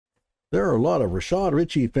There are a lot of Rashad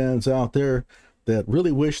Richey fans out there that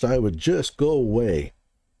really wished I would just go away.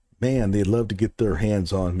 Man, they'd love to get their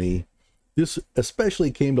hands on me. This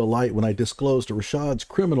especially came to light when I disclosed Rashad's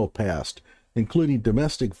criminal past, including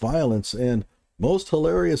domestic violence and, most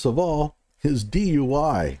hilarious of all, his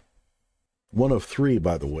DUI. One of 3,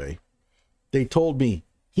 by the way. They told me,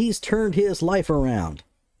 he's turned his life around.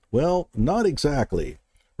 well, not exactly.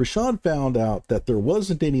 Rashad found out that there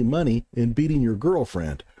wasn't any money in beating your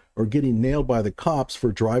girlfriend or getting nailed by the cops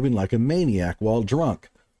for driving like a maniac while drunk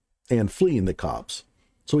and fleeing the cops.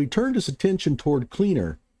 So he turned his attention toward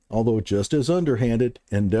cleaner, although just as underhanded,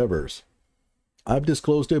 endeavors. I've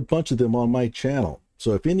disclosed a bunch of them on my channel,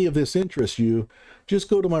 so if any of this interests you, just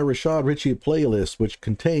go to my Rashad Richey playlist, which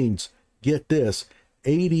contains, get this,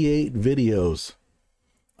 88 videos.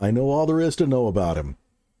 I know all there is to know about him.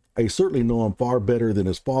 I certainly know him far better than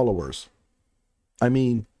his followers. I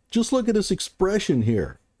mean, just look at his expression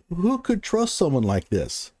here. Who could trust someone like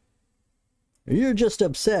this? You're just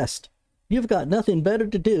obsessed. You've got nothing better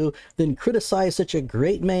to do than criticize such a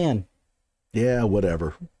great man. Yeah,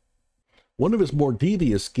 whatever. One of his more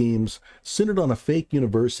devious schemes centered on a fake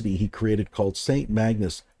university he created called St.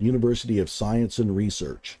 Magnus University of Science and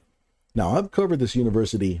Research. Now, I've covered this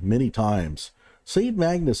university many times. St.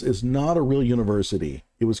 Magnus is not a real university.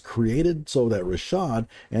 It was created so that Rashad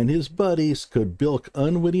and his buddies could bilk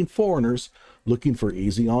unwitting foreigners looking for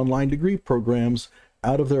easy online degree programs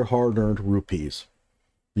out of their hard-earned rupees.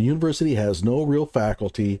 The university has no real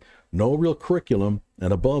faculty, no real curriculum,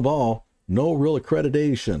 and above all, no real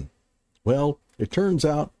accreditation. Well, it turns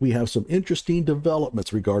out we have some interesting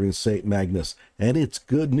developments regarding St. Magnus, and it's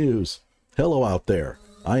good news. Hello out there.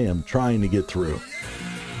 I am trying to get through.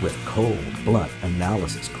 With cold, blunt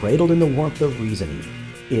analysis cradled in the warmth of reasoning,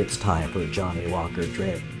 it's time for Johnny Walker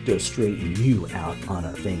Dread to straighten you out on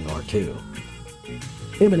a thing or two.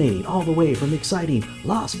 Emanating all the way from exciting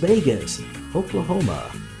Las Vegas,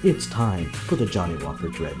 Oklahoma, it's time for the Johnny Walker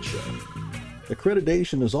Dread Show.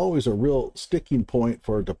 Accreditation is always a real sticking point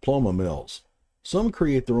for diploma mills. Some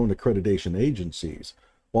create their own accreditation agencies,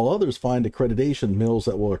 while others find accreditation mills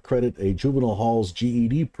that will accredit a juvenile hall's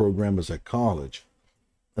GED program as a college.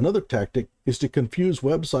 Another tactic is to confuse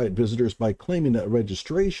website visitors by claiming that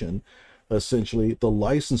registration, essentially the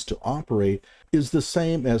license to operate, is the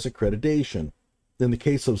same as accreditation. In the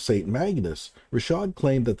case of St. Magnus, Rashad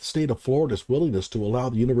claimed that the state of Florida's willingness to allow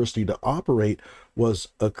the university to operate was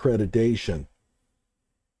accreditation.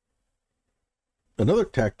 Another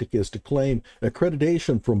tactic is to claim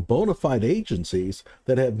accreditation from bona fide agencies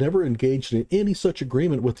that have never engaged in any such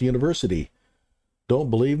agreement with the university.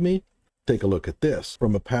 Don't believe me? Take a look at this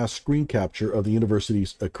from a past screen capture of the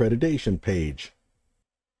university's accreditation page.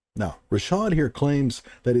 Now, Rashad here claims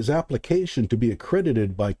that his application to be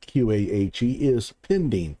accredited by QAHE is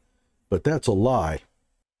pending, but that's a lie.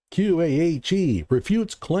 QAHE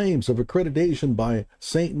refutes claims of accreditation by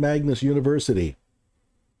St. Magnus University.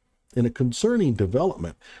 In a concerning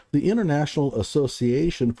development, the International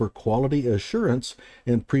Association for Quality Assurance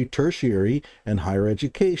in Pre-Tertiary and Higher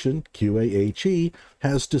Education, QAHE,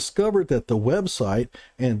 has discovered that the website,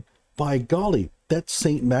 and by golly, that's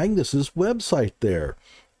St. Magnus's website there,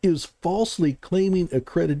 is falsely claiming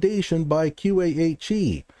accreditation by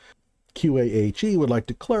QAHE. QAHE would like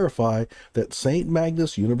to clarify that St.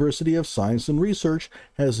 Magnus University of Science and Research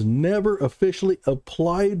has never officially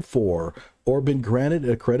applied for or been granted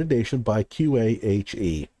accreditation by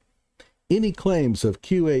QAHE. Any claims of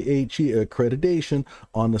QAHE accreditation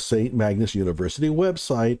on the St. Magnus University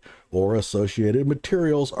website or associated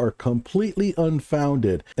materials are completely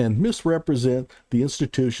unfounded and misrepresent the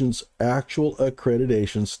institution's actual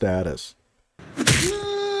accreditation status.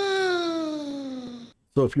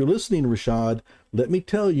 So if you're listening, Rashad, let me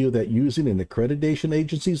tell you that using an accreditation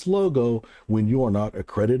agency's logo when you are not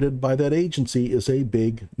accredited by that agency is a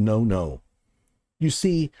big no-no. You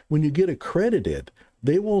see, when you get accredited,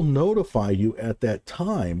 they will notify you at that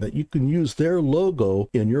time that you can use their logo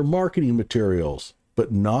in your marketing materials,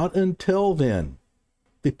 but not until then.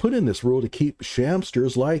 They put in this rule to keep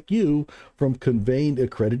shamsters like you from conveying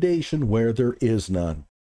accreditation where there is none.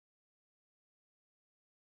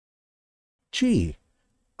 Gee,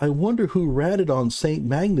 I wonder who ratted on St.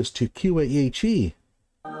 Magnus to QAHE.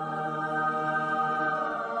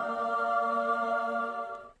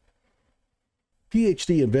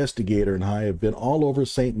 PhD investigator and I have been all over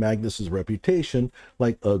St. Magnus's reputation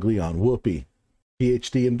like ugly on whoopee.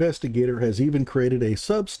 PhD investigator has even created a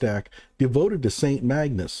Substack devoted to St.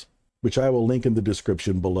 Magnus, which I will link in the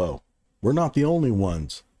description below. We're not the only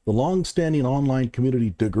ones. The long-standing online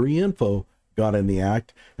community Degree Info got in the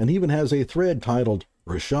act and even has a thread titled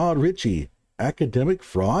Rashad Richey, Academic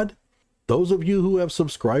Fraud? Those of you who have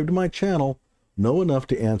subscribed to my channel know enough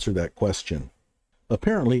to answer that question.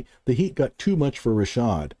 Apparently, the heat got too much for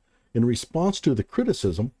Rashad. In response to the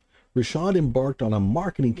criticism, Rashad embarked on a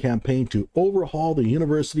marketing campaign to overhaul the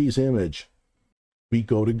university's image. We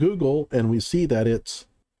go to Google and we see that it's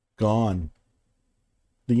gone.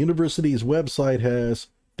 The university's website has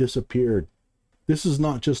disappeared. This is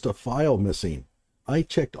not just a file missing. I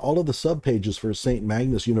checked all of the subpages for St.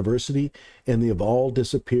 Magnus University and they have all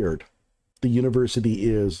disappeared. The university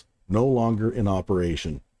is no longer in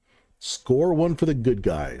operation. Score one for the good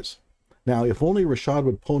guys. Now, if only Rashad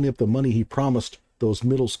would pony up the money he promised those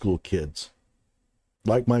middle school kids.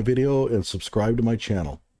 Like my video and subscribe to my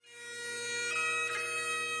channel.